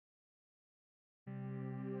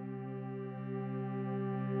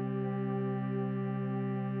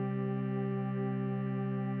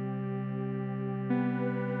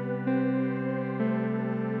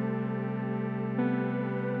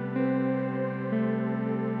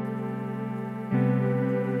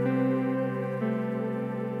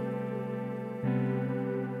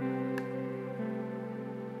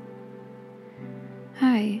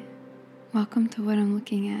welcome to what I'm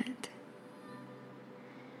looking at.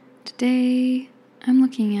 Today, I'm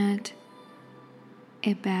looking at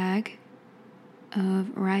a bag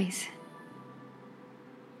of rice.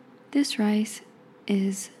 This rice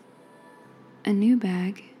is a new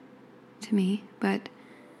bag to me, but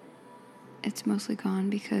it's mostly gone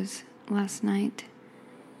because last night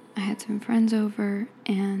I had some friends over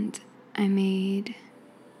and I made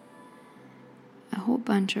a whole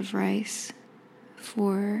bunch of rice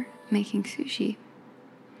for making sushi.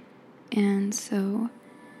 And so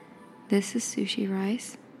this is sushi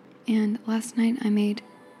rice. And last night I made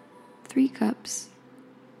 3 cups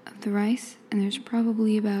of the rice, and there's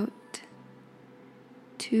probably about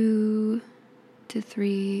 2 to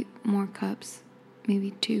 3 more cups,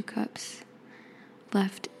 maybe 2 cups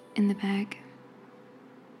left in the bag.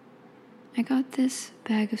 I got this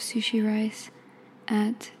bag of sushi rice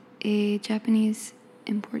at a Japanese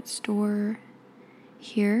import store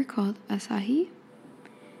here called Asahi,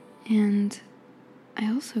 and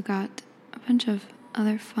I also got a bunch of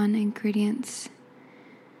other fun ingredients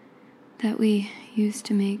that we used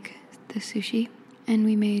to make the sushi, and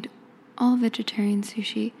we made all vegetarian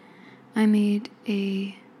sushi. I made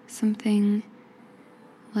something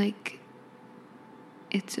like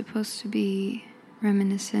it's supposed to be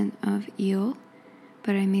reminiscent of eel,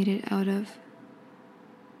 but I made it out of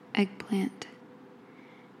eggplant.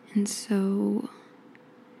 And so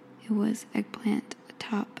it was eggplant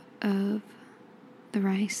atop of the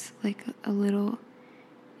rice, like a little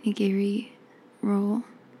nigiri roll.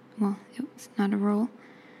 Well, it was not a roll,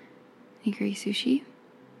 nigiri sushi.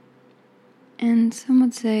 And some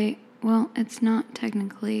would say, well, it's not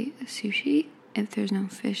technically a sushi if there's no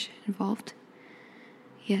fish involved.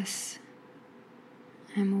 Yes,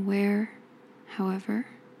 I'm aware. However,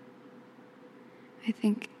 I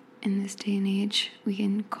think in this day and age, we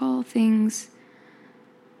can call things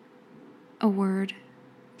a word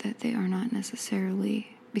that they are not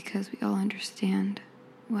necessarily, because we all understand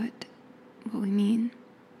what we mean.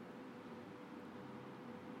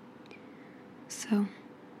 So,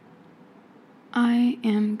 I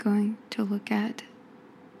am going to look at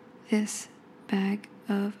this bag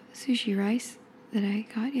of sushi rice that I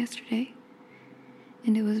got yesterday,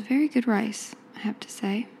 and it was very good rice, I have to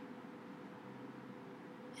say.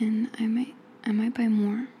 And I might buy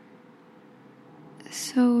more.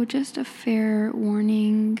 So just a fair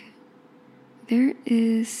warning, there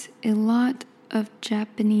is a lot of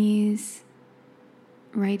Japanese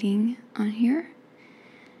writing on here,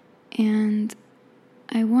 and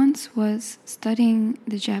I once was studying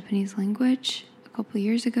the Japanese language a couple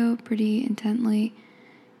years ago pretty intently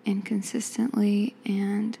and consistently,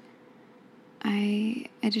 and I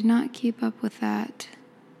did not keep up with that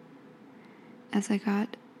as I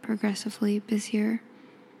got progressively busier.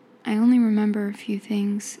 I only remember a few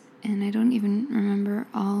things, and I don't even remember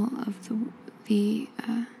all of the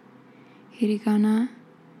hiragana,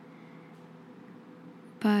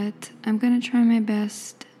 but I'm going to try my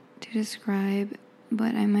best to describe,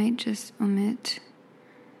 but I might just omit,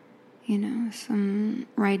 some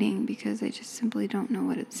writing because I just simply don't know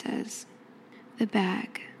what it says. The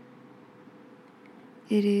bag.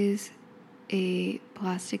 It is a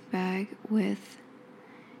plastic bag with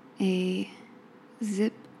a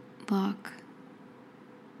ziplock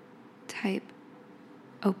type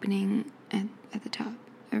opening at the top,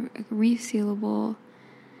 a resealable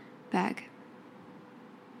bag.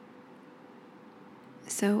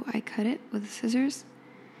 So I cut it with scissors,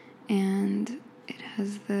 and it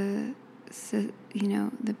has the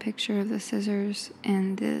picture of the scissors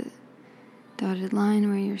and the dotted line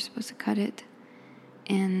where you're supposed to cut it,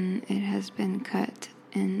 and it has been cut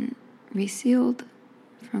and resealed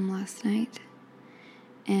from last night.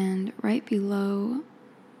 And right below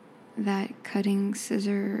that cutting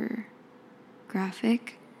scissor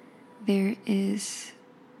graphic, there is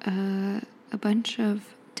a bunch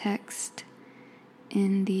of text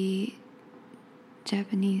in the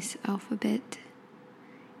Japanese alphabet,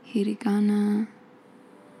 hiragana,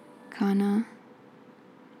 kana,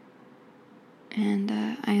 and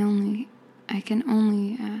I can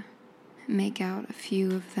only make out a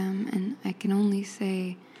few of them, and I can only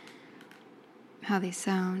say how they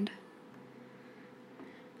sound.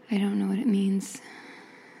 I don't know what it means,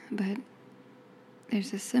 but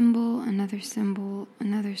there's a symbol, another symbol,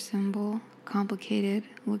 another symbol, complicated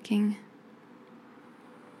looking,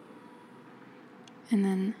 and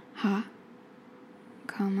then ha,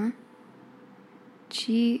 comma,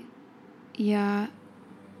 chi, ya,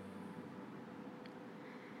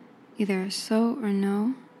 either so or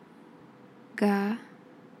no, ga,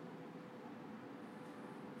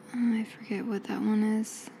 I forget what that one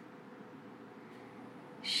is,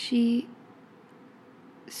 shi,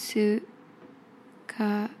 re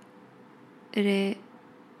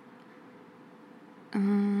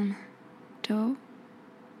do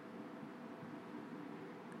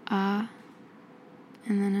a,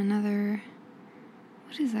 and then another,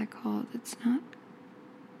 what is that called? It's not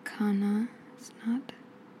kana, it's not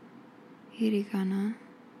hiragana.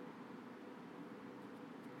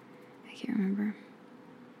 I can't remember.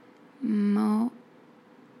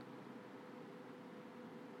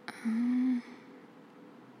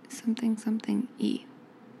 Something e.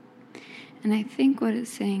 And I think what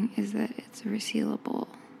it's saying is that it's a resealable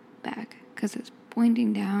bag because it's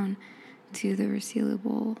pointing down to the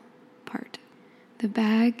resealable part. The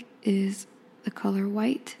bag is the color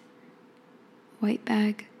white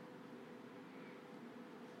bag.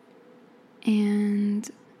 And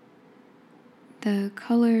the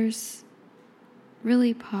colors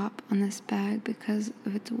really pop on this bag because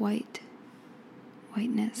of its whiteness.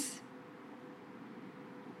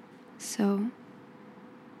 So,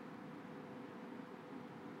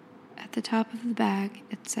 at the top of the bag,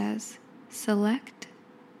 it says, Select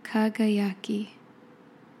Kagayaki.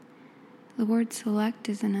 The word select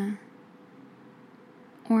is in a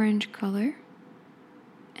orange color,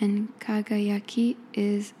 and Kagayaki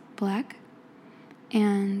is black,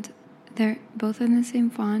 and they're both in the same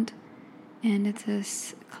font, and it's a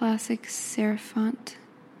classic serif font,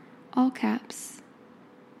 all caps,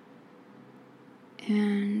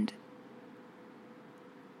 and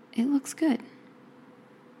it looks good.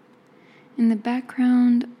 In the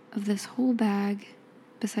background of this whole bag,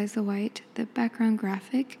 besides the white, the background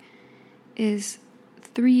graphic is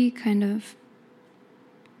 3 kind of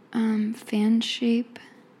fan shapes,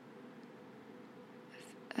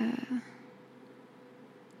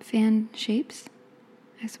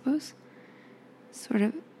 I suppose, sort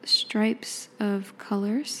of stripes of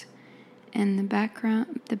colors, and the back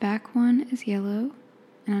one is yellow,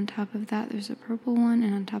 and on top of that there's a purple one,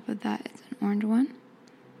 and on top of that it's an orange one.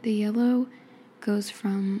 The yellow goes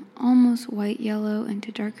from almost white yellow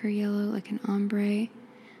into darker yellow like an ombre.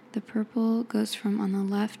 The purple goes from, on the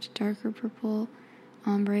left, darker purple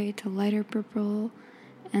ombre to lighter purple,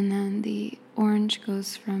 and then the orange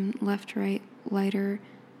goes from left to right, lighter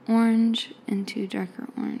orange into darker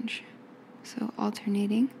orange. So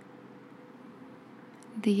alternating.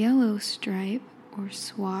 The yellow stripe or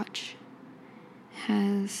swatch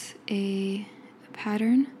has a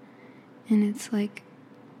pattern, and it's like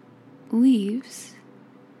leaves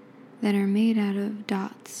that are made out of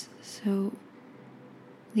dots. So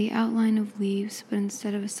the outline of leaves, but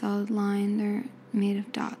instead of a solid line, they're made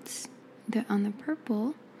of dots. On the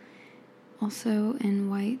purple, also in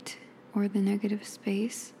white or the negative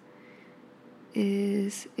space,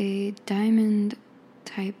 is a diamond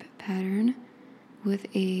type pattern with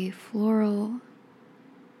a floral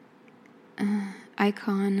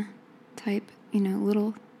icon type,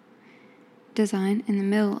 little design in the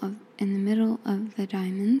middle of the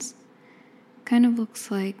diamonds. Kind of looks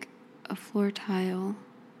like a floor tile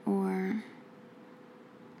or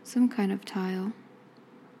some kind of tile.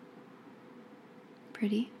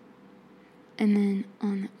 Pretty. And then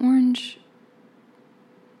on the orange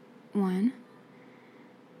one,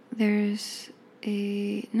 there's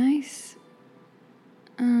a nice,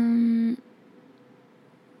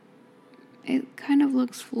 it kind of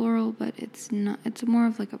looks floral, but it's not. It's more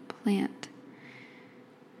of like a plant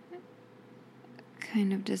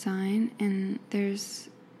kind of design, and there's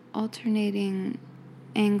alternating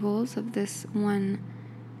angles of this one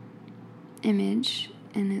image,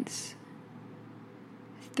 and it's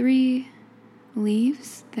 3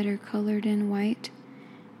 leaves that are colored in white,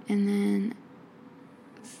 and then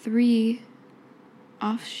 3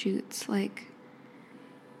 offshoots, like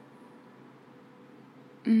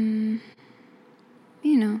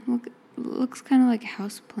looks kind of like a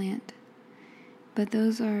house plant, but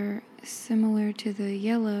those are similar to the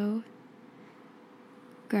yellow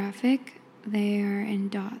graphic. They are in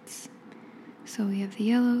dots. So we have the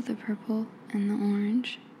yellow, the purple, and the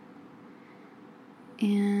orange,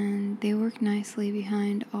 and they work nicely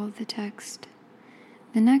behind all of the text.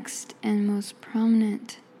 The next and most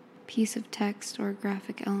prominent piece of text or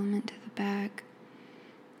graphic element to the bag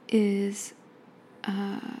is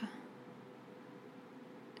a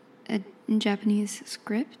Japanese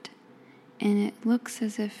script, and it looks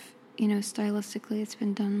as if, stylistically it's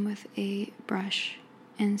been done with a brush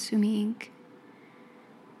and sumi ink,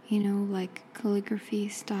 like calligraphy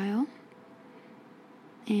style,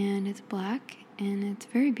 and it's black, and it's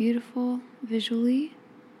very beautiful visually.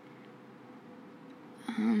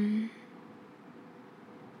 I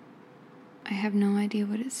have no idea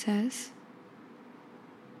what it says.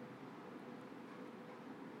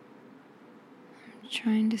 I'm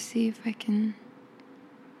trying to see if I can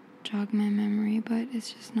jog my memory, but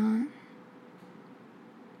it's just not.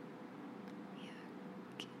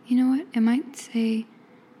 You know what? It might say,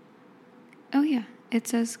 oh yeah, it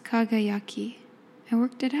says kagayaki. I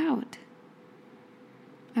worked it out.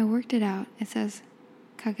 It says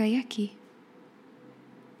kagayaki.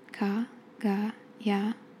 Ka-ga-ya-ki.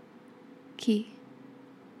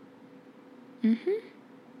 And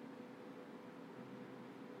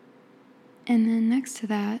then next to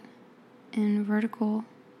that, in vertical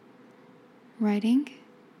writing,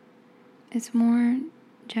 it's more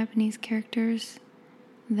Japanese characters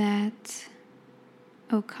that,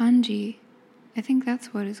 kanji, I think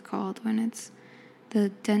that's what it's called when it's the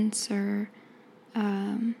denser,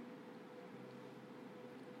 the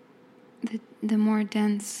more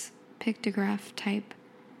dense pictograph type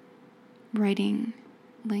writing,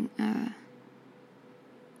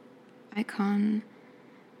 icon,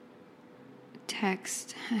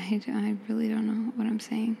 text. I really don't know what I'm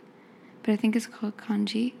saying, but I think it's called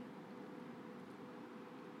kanji.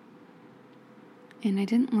 And I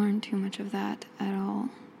didn't learn too much of that at all.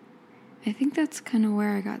 I think that's kind of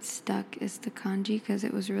where I got stuck, is the kanji, because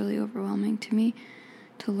it was really overwhelming to me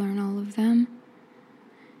to learn all of them,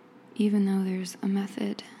 even though there's a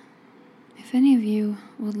method. If any of you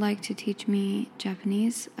would like to teach me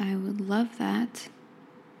Japanese, I would love that.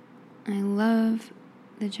 I love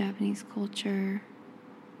the Japanese culture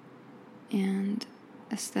and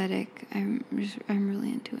aesthetic. I'm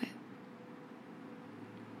really into it.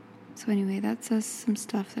 So anyway, that says some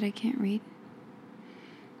stuff that I can't read.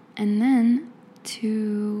 And then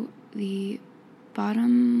to the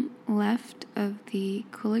bottom left of the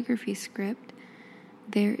calligraphy script,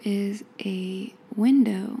 there is a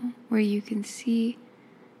window where you can see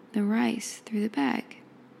the rice through the bag.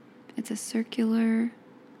 It's a circular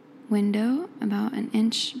window, about 1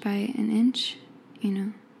 inch by 1 inch,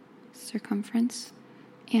 circumference.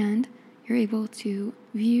 And you're able to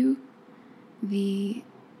view the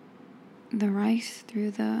rice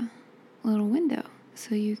through the little window,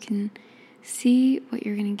 so you can see what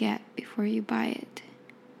you're going to get before you buy it.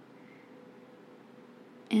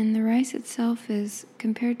 And the rice itself is,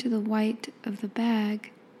 compared to the white of the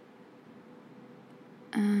bag,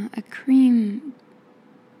 a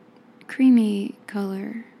creamy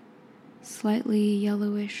color, slightly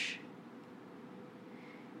yellowish,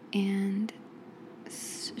 and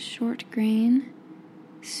short grain,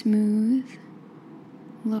 smooth,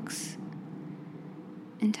 looks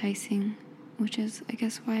enticing, which is, I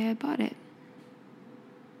guess, why I bought it.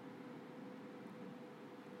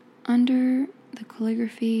 Under the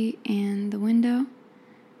calligraphy and the window,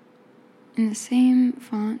 in the same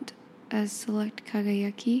font as Select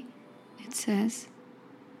Kagayaki, it says,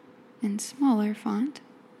 in smaller font,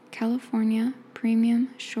 California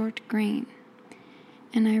Premium Short Grain.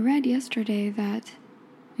 And I read yesterday that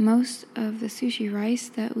most of the sushi rice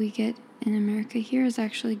that we get in America here is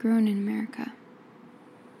actually grown in America.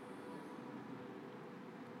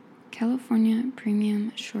 California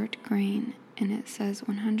Premium Short Grain, and it says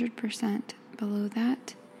 100% below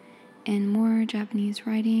that, and more Japanese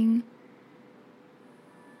writing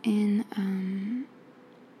in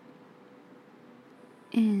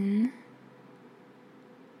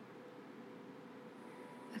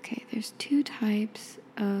okay, there's two types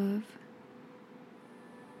of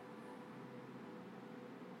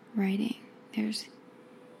writing. There's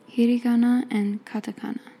hiragana and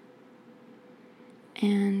katakana.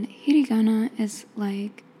 And hiragana is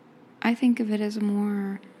I think of it as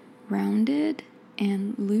more rounded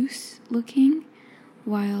and loose looking,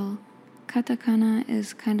 while katakana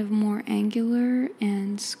is kind of more angular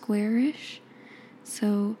and squarish.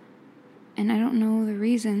 So, and I don't know the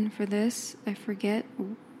reason for this. I forget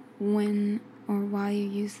when or why you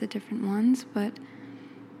use the different ones, but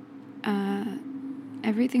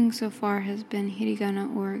everything so far has been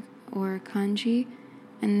hiragana or kanji,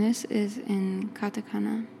 and this is in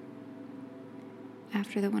katakana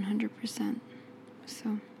after the 100%.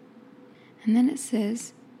 So, and then it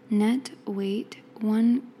says net weight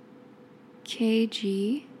 1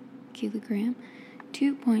 kilogram,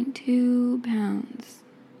 2.2 pounds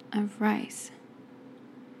of rice.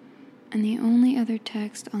 And the only other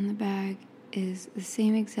text on the bag is the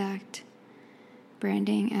same exact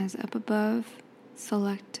branding as up above,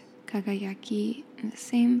 Select Kagayaki, in the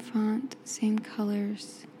same font, same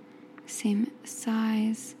colors, same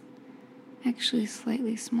size, actually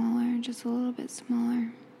slightly smaller, just a little bit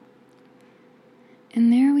smaller.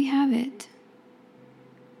 And there we have it,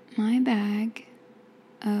 my bag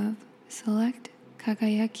of Select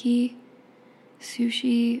Kagayaki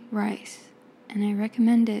Sushi Rice, and I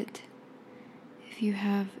recommend it if you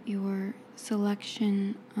have your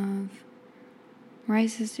selection of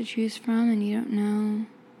rices to choose from and you don't know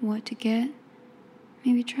what to get,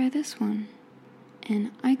 maybe try this one.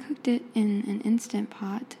 And I cooked it in an Instant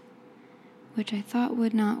Pot, which I thought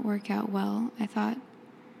would not work out well. I thought,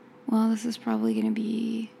 well, this is probably going to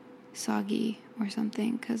be soggy or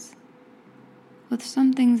something, because with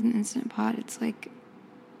some things in Instant Pot, it's like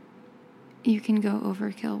you can go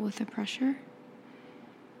overkill with the pressure.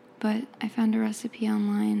 But I found a recipe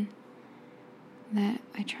online that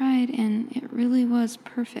I tried, and it really was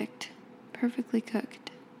perfectly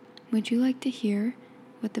cooked. Would you like to hear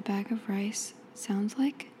what the bag of rice sounds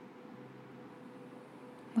like?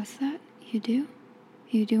 What's that? You do?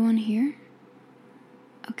 You do want to hear?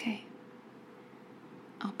 Okay.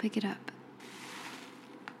 I'll pick it up.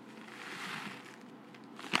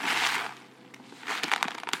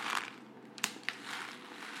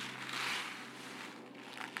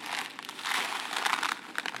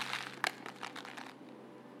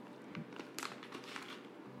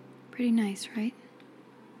 Pretty nice, right?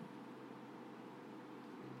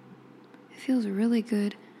 It feels really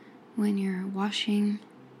good when you're washing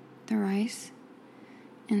the rice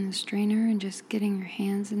in the strainer and just getting your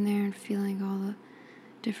hands in there and feeling all the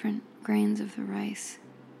different grains of the rice.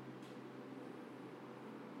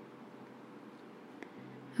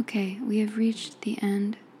 Okay, we have reached the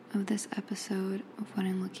end of this episode of What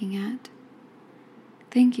I'm Looking At.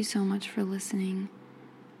 Thank you so much for listening.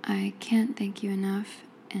 I can't thank you enough,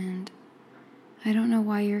 and I don't know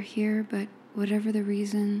why you're here, but whatever the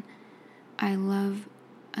reason, I love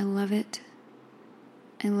it.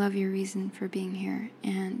 I love your reason for being here,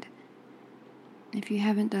 and if you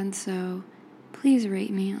haven't done so, please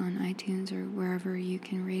rate me on iTunes or wherever you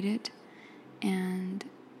can rate it, and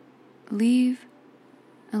leave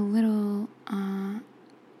a little,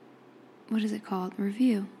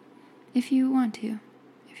 review, if you want to,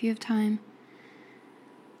 if you have time.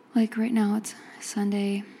 Like right now, it's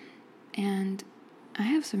Sunday, and I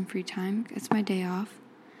have some free time. It's my day off,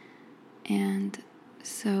 and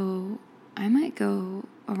so I might go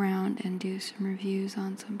around and do some reviews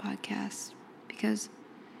on some podcasts, because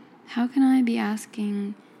how can I be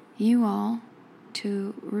asking you all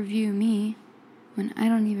to review me when I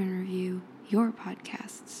don't even review your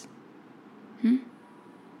podcasts?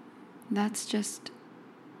 That's just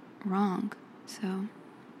wrong. So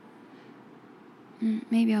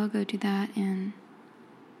maybe I'll go do that, and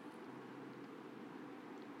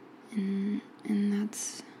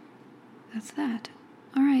that's that.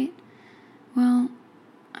 All right. Well,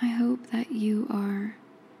 I hope that you are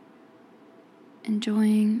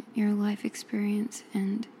enjoying your life experience,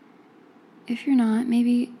 and if you're not,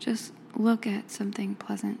 maybe just look at something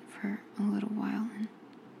pleasant for a little while, and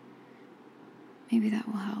maybe that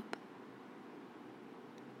will help.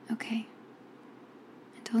 Okay.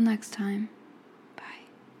 Until next time.